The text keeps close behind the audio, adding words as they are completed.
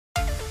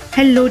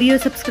Hello dear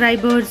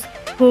subscribers,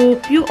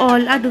 hope you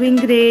all are doing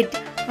great.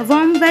 A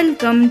warm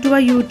welcome to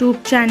our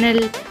YouTube channel.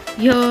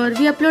 Here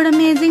we upload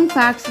amazing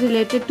facts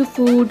related to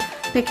food,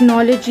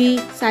 technology,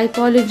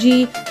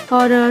 psychology,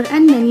 horror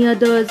and many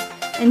others.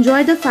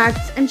 Enjoy the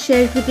facts and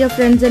share it with your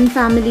friends and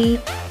family.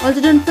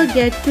 Also don't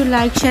forget to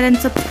like, share and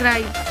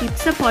subscribe. Keep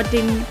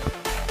supporting.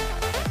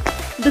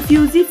 The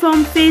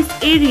fusiform face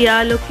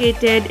area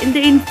located in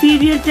the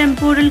inferior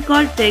temporal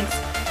cortex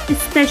is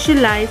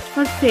specialized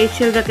for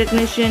facial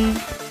recognition.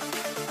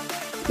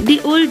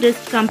 The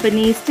oldest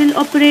company still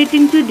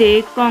operating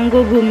today,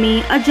 Congo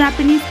Gumi, a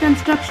Japanese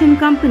construction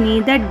company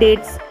that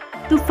dates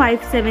to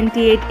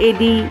 578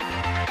 AD.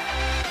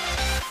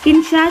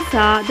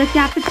 Kinshasa, the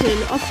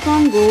capital of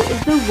Congo,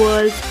 is the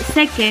world's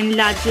second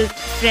largest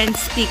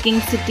French-speaking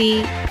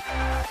city.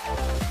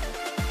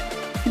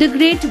 The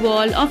Great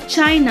Wall of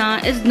China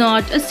is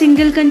not a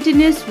single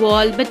continuous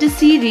wall but a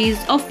series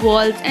of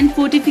walls and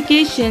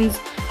fortifications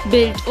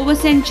built over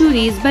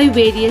centuries by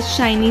various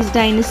Chinese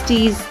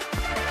dynasties.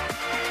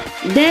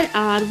 There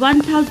are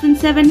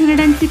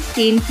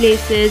 1,716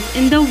 places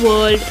in the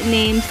world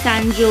named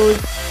Sanjos.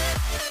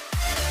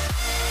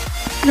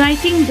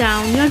 Writing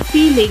down your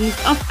feelings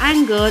of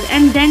anger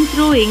and then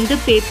throwing the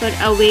paper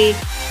away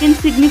can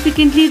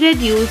significantly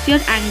reduce your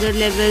anger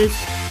levels.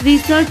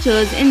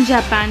 Researchers in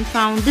Japan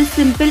found this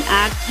simple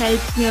act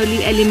helps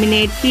nearly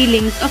eliminate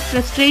feelings of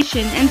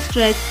frustration and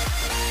stress.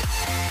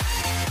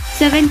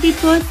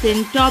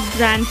 70% top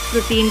brands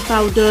protein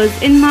powders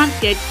in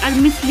market are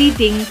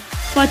misleading.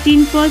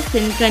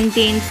 14%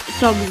 contains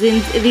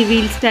toxins,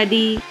 revealed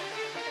study.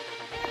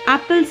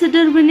 Apple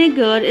cider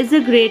vinegar is a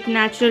great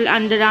natural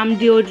underarm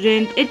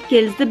deodorant. It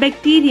kills the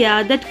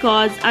bacteria that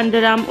cause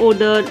underarm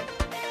odor.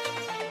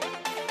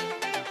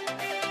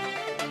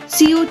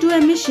 CO2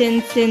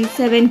 emissions since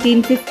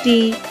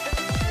 1750.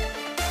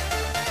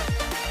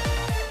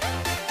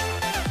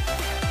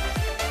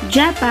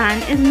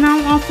 Japan is now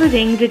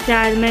offering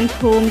retirement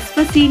homes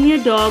for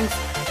senior dogs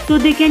so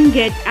they can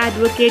get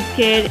adequate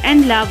care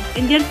and love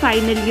in their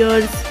final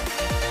years.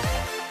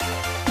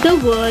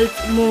 The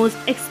world's most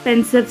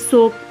expensive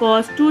soap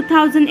costs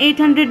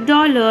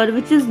 $2,800,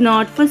 which is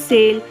not for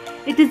sale.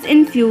 It is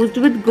infused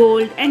with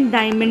gold and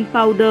diamond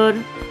powder.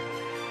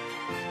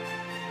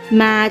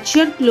 Match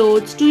your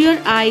clothes to your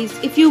eyes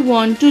if you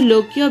want to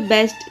look your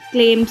best,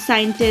 claim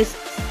scientists.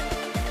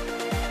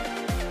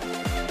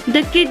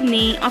 The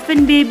kidney of a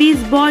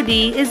baby's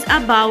body is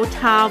about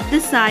half the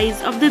size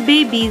of the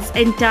baby's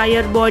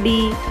entire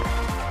body.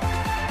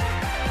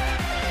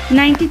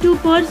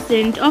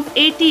 92% of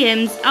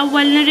ATMs are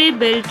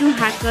vulnerable to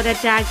hacker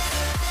attacks.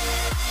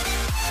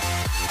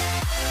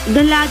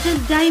 The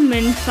largest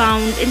diamond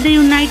found in the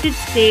United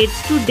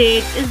States to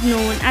date is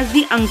known as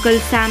the Uncle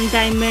Sam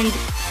diamond.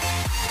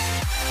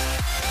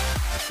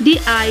 The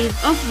eyes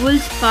of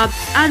wolf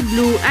pups are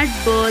blue at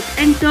birth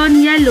and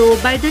turn yellow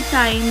by the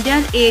time they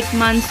are 8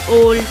 months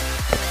old.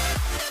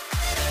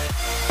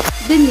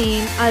 The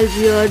name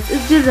Algiers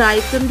is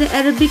derived from the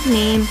Arabic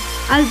name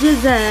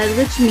Aljazair,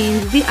 which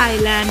means the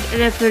island,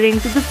 referring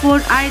to the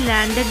 4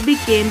 islands that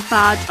became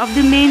part of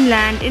the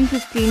mainland in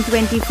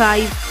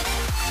 1525.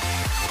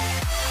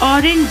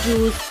 Orange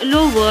juice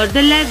lower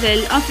the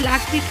level of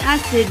lactic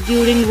acid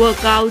during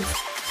workouts.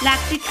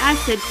 Lactic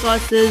acid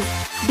causes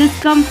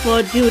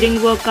discomfort during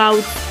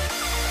workouts.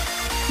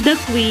 The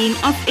Queen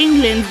of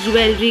England's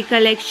jewelry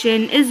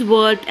collection is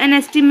worth an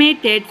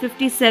estimated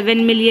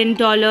 $57 million.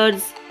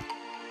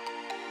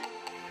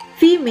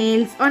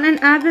 Females on an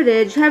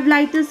average have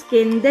lighter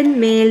skin than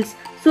males,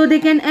 so they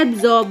can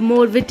absorb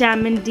more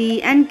vitamin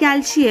D and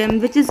calcium,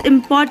 which is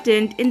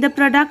important in the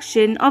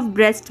production of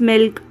breast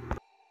milk.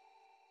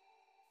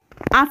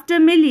 After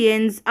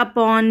millions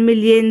upon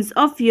millions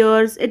of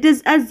years, it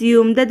is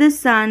assumed that the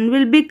sun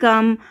will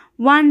become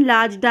one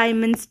large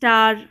diamond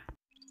star.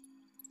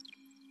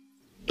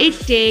 It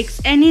takes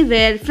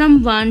anywhere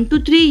from 1 to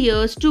 3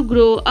 years to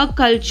grow a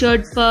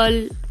cultured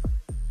pearl.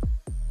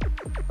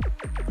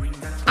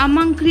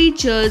 Among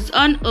creatures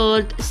on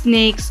Earth,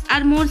 snakes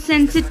are more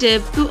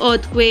sensitive to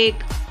earthquake.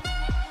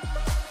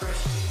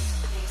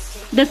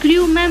 The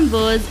crew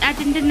members at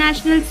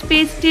International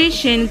Space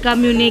Station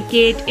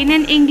communicate in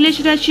an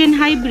English-Russian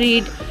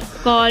hybrid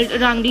called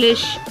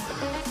Runglish.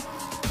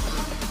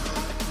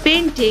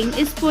 Painting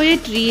is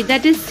poetry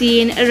that is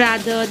seen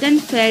rather than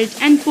felt,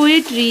 and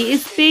poetry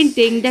is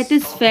painting that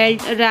is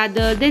felt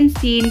rather than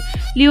seen.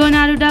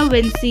 Leonardo da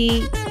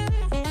Vinci.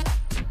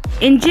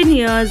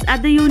 Engineers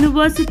at the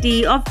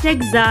University of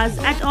Texas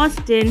at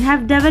Austin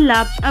have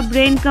developed a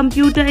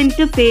brain-computer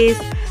interface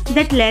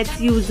that lets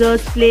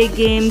users play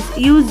games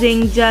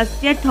using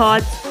just their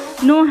thoughts,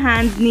 no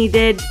hands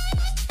needed.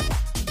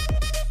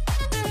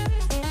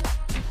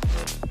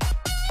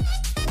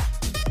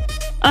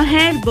 A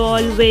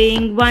hairball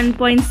weighing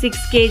 1.6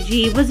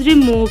 kg was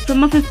removed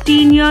from a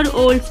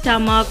 15-year-old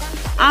stomach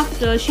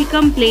after she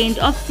complained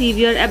of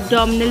severe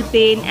abdominal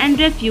pain and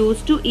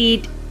refused to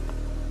eat.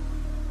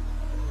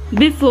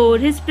 Before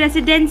his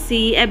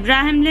presidency,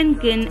 Abraham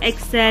Lincoln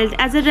excelled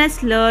as a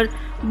wrestler,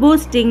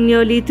 boasting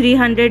nearly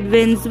 300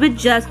 wins with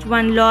just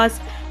one loss.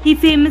 He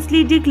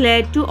famously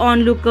declared to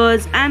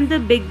onlookers, "I'm the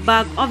big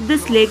buck of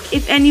this lick.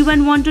 If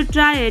anyone want to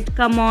try it,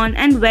 come on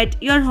and wet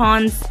your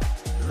horns."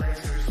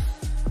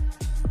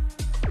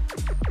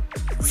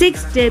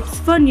 6 tips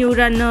for new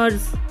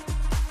runners.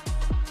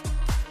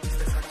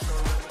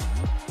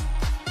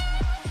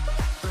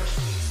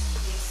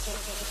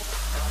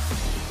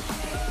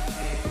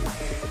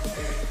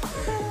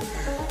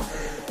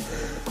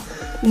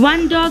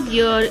 One dog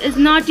year is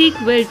not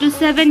equal to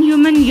 7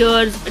 human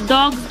years.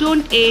 Dogs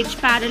don't age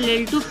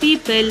parallel to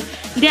people.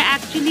 They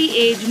actually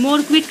age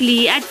more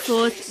quickly at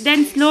first,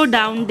 then slow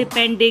down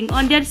depending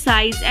on their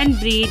size and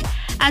breed,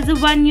 as a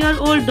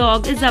 1-year-old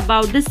dog is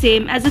about the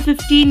same as a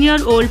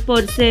 15-year-old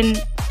person.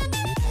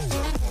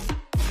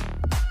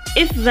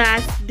 If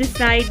wasps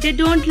decide they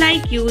don't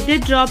like you, they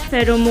drop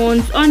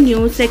pheromones on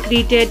you,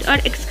 secreted or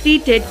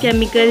excreted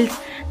chemicals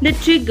that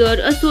trigger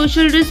a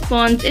social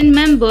response in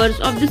members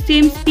of the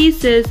same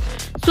species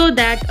so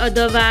that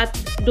other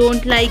wasps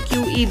don't like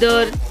you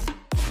either.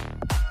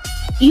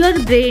 Your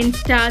brain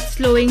starts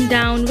slowing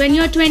down when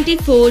you're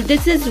 24.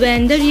 This is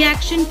when the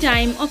reaction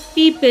time of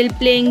people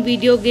playing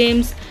video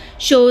games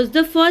shows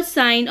the first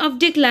sign of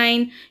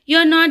decline.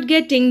 You're not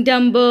getting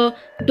dumber,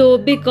 though,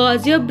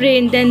 because your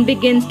brain then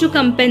begins to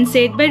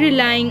compensate by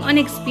relying on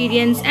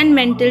experience and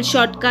mental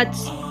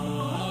shortcuts.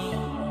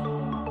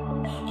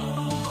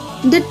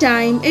 The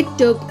time it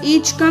took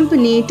each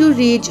company to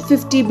reach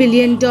 $50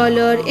 billion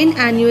in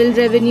annual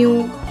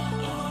revenue.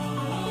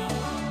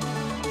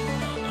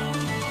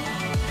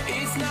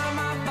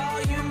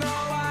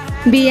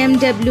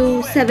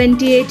 BMW,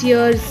 78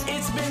 years.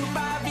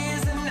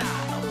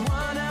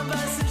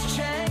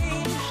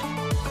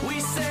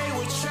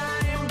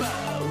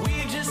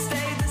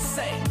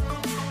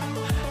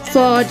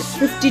 Ford,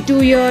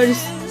 52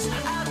 years.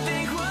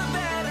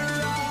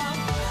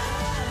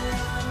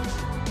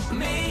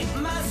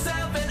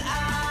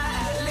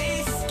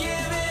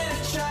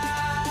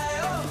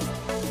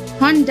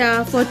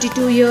 Honda,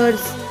 42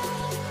 years.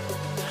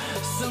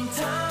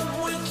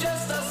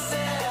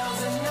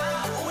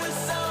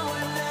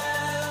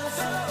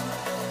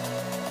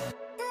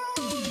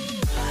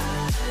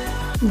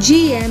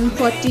 GM,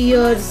 40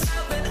 years.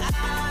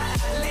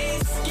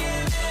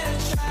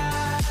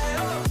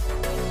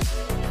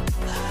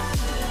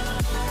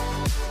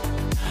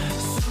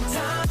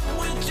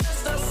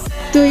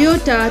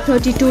 Toyota,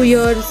 32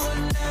 years.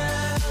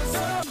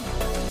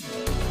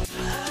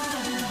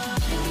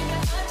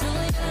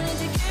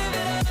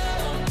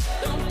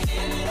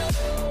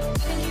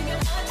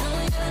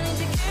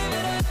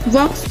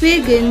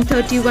 Volkswagen,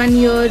 31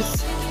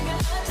 years.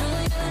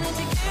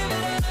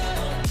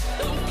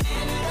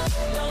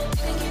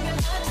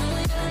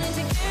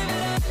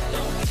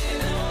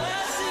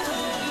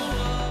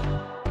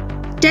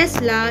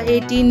 Tesla,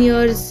 18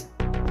 years.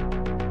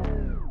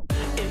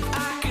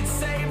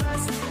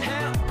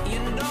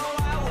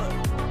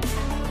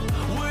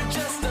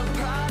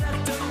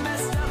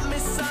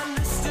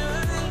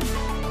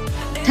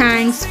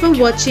 Thanks for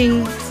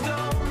watching.